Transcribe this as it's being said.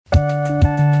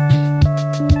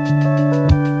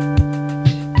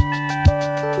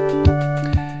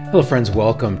Hello friends,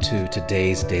 welcome to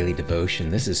today's daily devotion.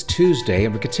 This is Tuesday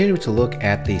and we're continuing to look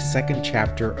at the second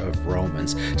chapter of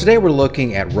Romans. Today we're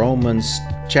looking at Romans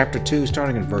chapter 2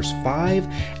 starting in verse 5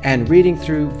 and reading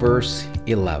through verse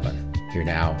 11. Hear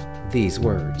now these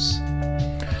words.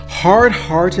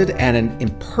 Hard-hearted and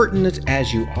impertinent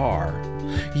as you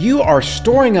are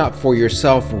storing up for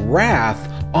yourself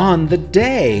wrath on the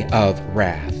day of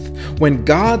wrath, when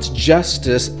God's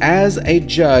justice as a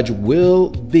judge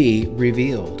will be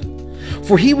revealed.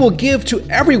 For he will give to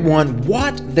everyone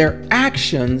what their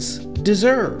actions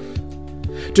deserve.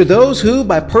 To those who,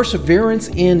 by perseverance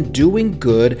in doing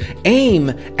good, aim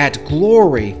at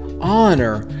glory,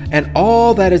 honor, and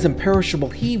all that is imperishable,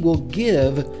 he will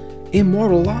give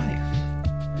immortal life.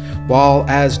 While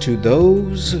as to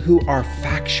those who are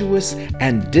factious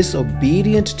and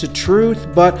disobedient to truth,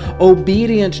 but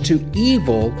obedient to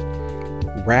evil,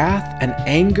 wrath and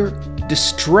anger,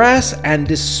 distress and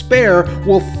despair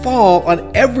will fall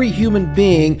on every human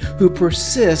being who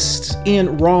persists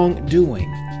in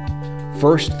wrongdoing.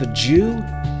 First the Jew,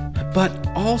 but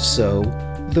also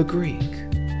the Greek.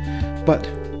 But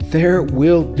there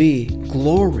will be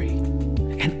glory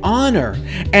and honor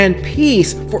and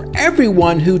peace for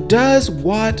everyone who does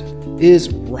what is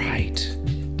right.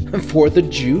 For the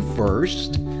Jew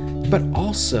first, but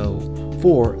also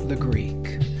for the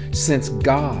Greek, since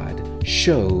God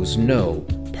shows no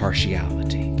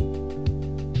partiality.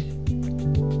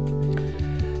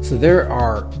 So there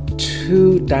are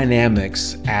two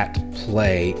dynamics at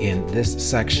play in this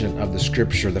section of the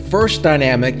scripture. The first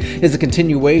dynamic is a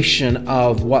continuation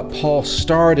of what Paul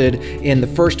started in the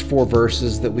first four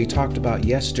verses that we talked about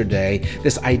yesterday,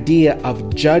 this idea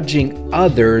of judging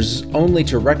others only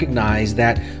to recognize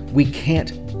that we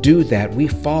can't do that. We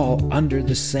fall under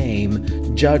the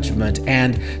same judgment.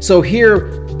 And so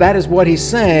here, that is what he's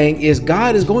saying, is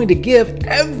God is going to give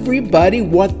everybody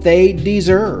what they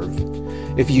deserve.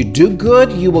 If you do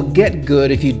good, you will get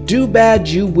good. If you do bad,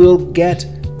 you will get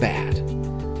bad.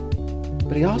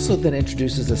 But he also then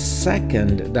introduces a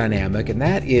second dynamic, and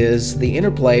that is the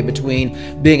interplay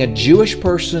between being a Jewish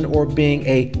person or being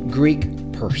a Greek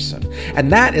person.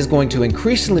 And that is going to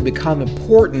increasingly become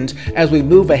important as we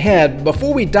move ahead.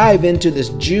 Before we dive into this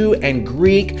Jew and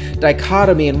Greek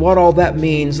dichotomy and what all that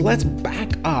means, let's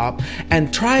back up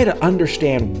and try to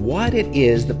understand what it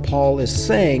is that Paul is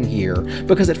saying here.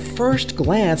 Because at first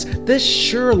glance, this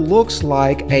sure looks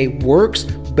like a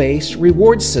works-based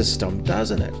reward system,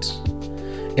 doesn't it?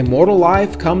 Immortal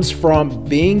life comes from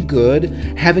being good,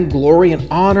 having glory and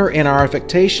honor in our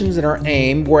affectations and our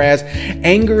aim, whereas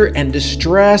anger and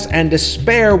distress and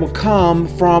despair will come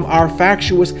from our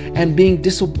factious and being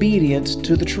disobedient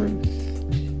to the truth.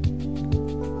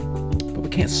 But we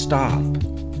can't stop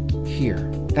here.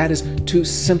 That is too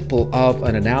simple of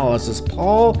an analysis.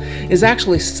 Paul is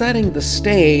actually setting the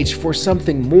stage for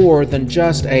something more than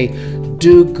just a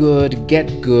do good,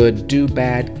 do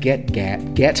bad, get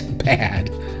bad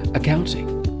accounting.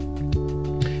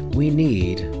 We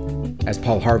need, as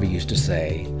Paul Harvey used to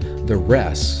say, the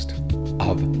rest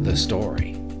of the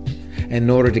story. And in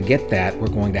order to get that, we're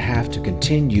going to have to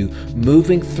continue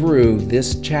moving through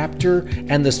this chapter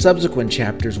and the subsequent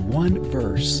chapters one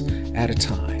verse at a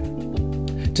time.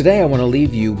 Today I want to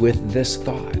leave you with this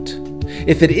thought.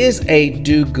 If it is a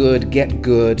do good,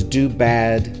 do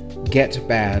bad, get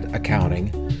bad accounting,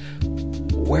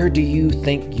 where do you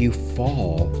think you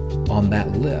fall on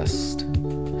that list?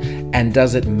 And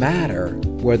does it matter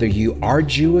whether you are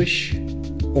Jewish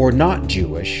or not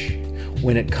Jewish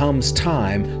when it comes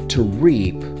time to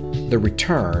reap the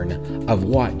return of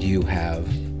what you have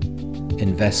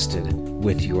invested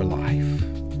with your life?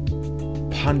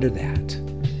 Ponder that.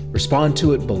 Respond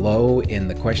to it below in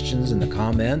the questions and the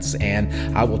comments,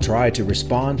 and I will try to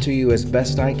respond to you as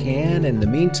best I can. In the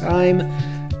meantime,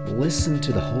 listen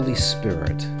to the Holy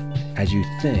Spirit as you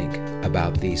think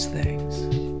about these things.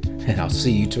 And I'll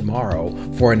see you tomorrow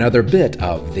for another bit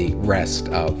of the rest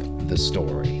of the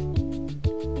story.